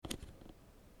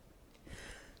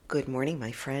Good morning,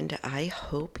 my friend. I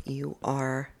hope you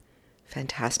are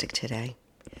fantastic today.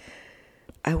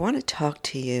 I want to talk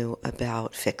to you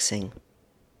about fixing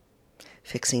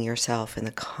yourself and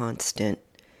the constant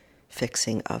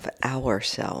fixing of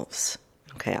ourselves.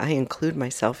 Okay, I include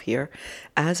myself here,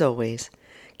 as always.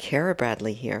 Kara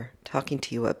Bradley here, talking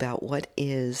to you about what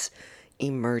is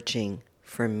emerging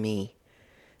for me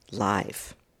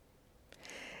live.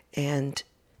 And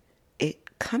it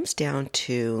comes down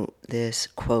to this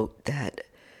quote that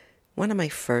one of my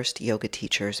first yoga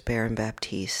teachers, Baron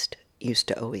Baptiste, used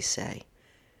to always say.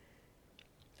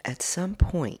 At some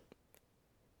point,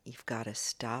 you've got to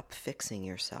stop fixing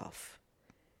yourself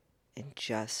and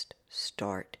just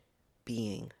start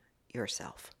being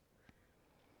yourself.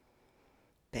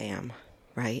 Bam,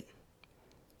 right?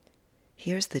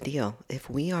 Here's the deal. If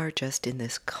we are just in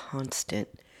this constant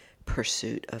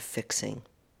pursuit of fixing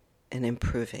and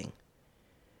improving,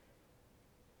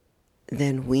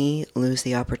 then we lose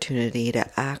the opportunity to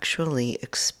actually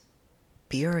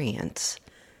experience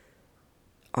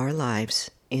our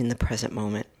lives in the present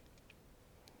moment.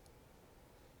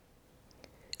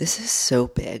 This is so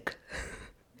big.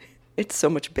 It's so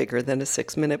much bigger than a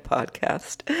 6-minute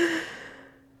podcast.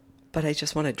 But I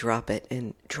just want to drop it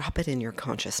in your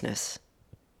consciousness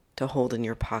to hold in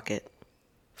your pocket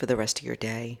for the rest of your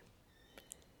day.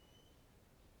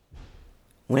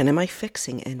 When am I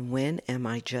fixing and when am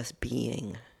I just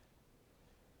being?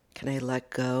 Can I let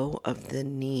go of the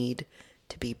need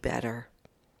to be better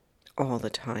all the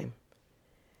time?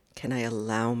 Can I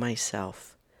allow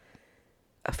myself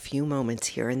a few moments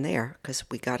here and there, because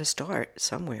we got to start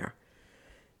somewhere,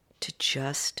 to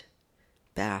just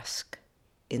bask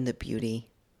in the beauty,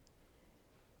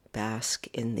 bask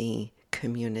in the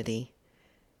community,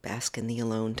 bask in the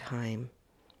alone time,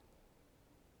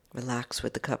 relax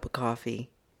with a cup of coffee.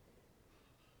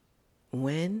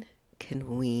 When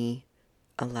can we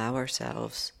allow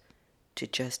ourselves to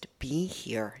just be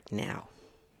here now?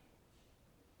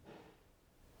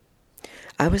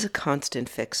 I was a constant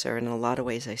fixer, and in a lot of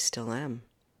ways I still am.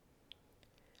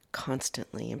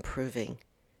 Constantly improving,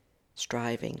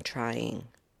 striving, trying.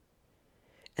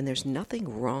 And there's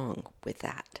nothing wrong with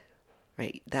that,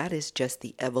 right? That is just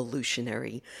the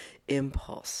evolutionary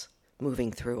impulse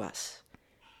moving through us.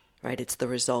 Right? It's the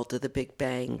result of the Big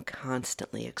Bang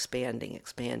constantly expanding.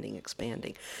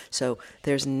 So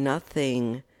there's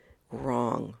nothing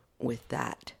wrong with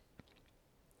that.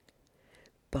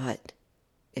 But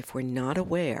if we're not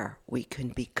aware, we can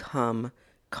become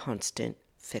constant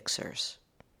fixers.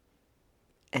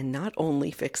 And not only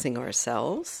fixing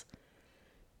ourselves,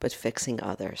 but fixing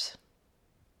others.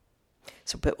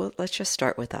 But let's just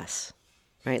start with us,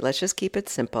 right? Let's just keep it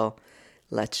simple.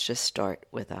 Let's just start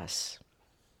with us.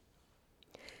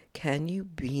 Can you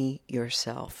be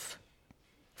yourself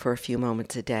for a few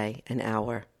moments a day, an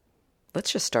hour?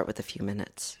 Let's just start with a few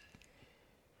minutes.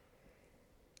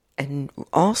 And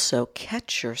also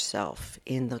catch yourself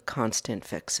in the constant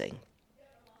fixing.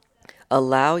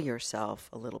 Allow yourself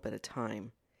a little bit of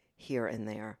time here and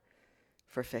there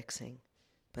for fixing,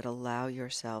 but allow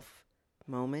yourself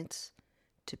moments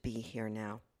to be here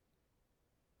now.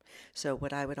 So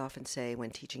what I would often say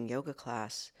when teaching yoga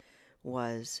class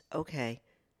was, okay,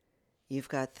 you've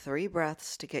got 3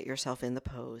 breaths to get yourself in the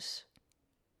pose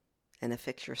and to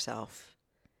fix yourself,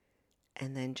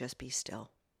 and then just be still.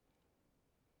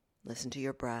 Listen to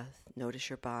your breath, notice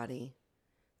your body,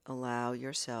 allow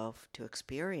yourself to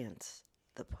experience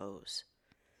the pose.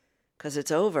 Because it's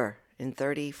over in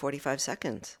 30, 45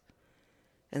 seconds.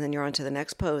 And then you're on to the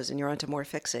next pose and you're on to more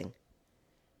fixing.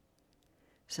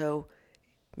 So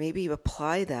maybe you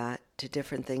apply that to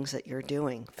different things that you're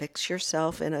doing. Fix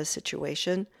yourself in a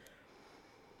situation.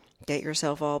 Get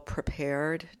yourself all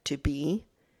prepared to be,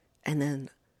 and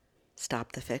then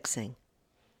stop the fixing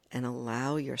and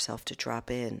allow yourself to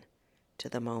drop in to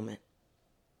the moment.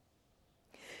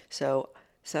 So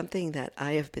something that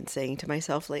I have been saying to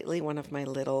myself lately, one of my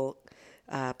little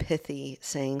pithy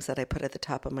sayings that I put at the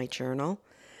top of my journal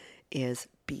is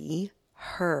be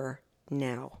her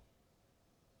now.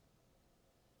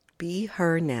 Be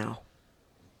her now.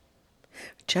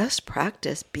 Just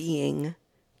practice being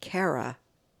Kara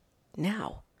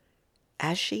now,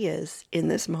 as she is in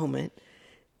this moment,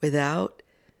 without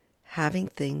having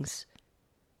things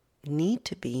need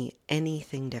to be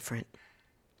anything different.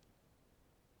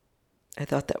 I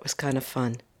thought that was kind of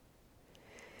fun.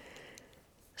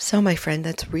 So, my friend,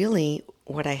 that's really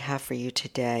what I have for you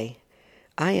today.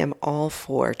 I am all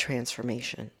for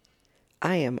transformation.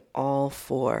 I am all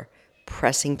for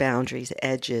pressing boundaries,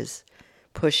 edges,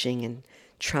 pushing and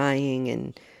trying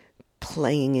and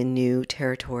playing in new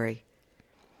territory.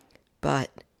 But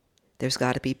There's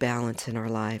got to be balance in our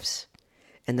lives.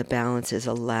 And the balance is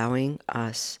allowing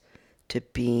us to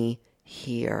be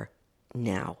here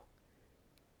now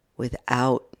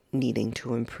without needing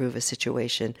to improve a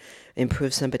situation,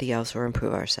 improve somebody else, or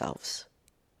improve ourselves.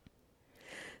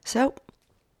 So,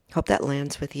 hope that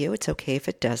lands with you. It's okay if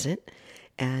it doesn't.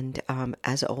 And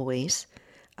as always,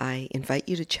 I invite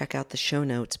you to check out the show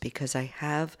notes because I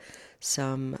have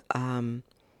some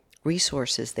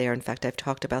resources there. In fact, I've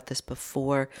talked about this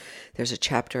before. There's a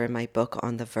chapter in my book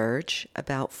On the Verge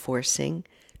about forcing,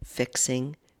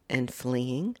 fixing, and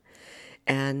fleeing.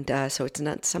 And so it's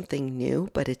not something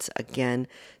new, but it's, again,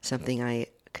 something I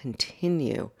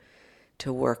continue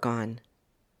to work on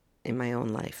in my own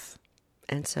life.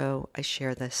 And so I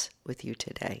share this with you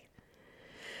today.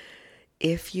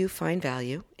 If you find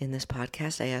value in this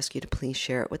podcast, I ask you to please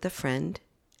share it with a friend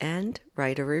and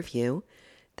write a review.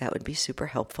 That would be super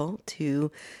helpful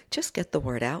to just get the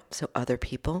word out so other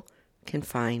people can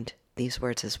find these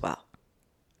words as well.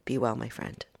 Be well, my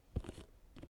friend.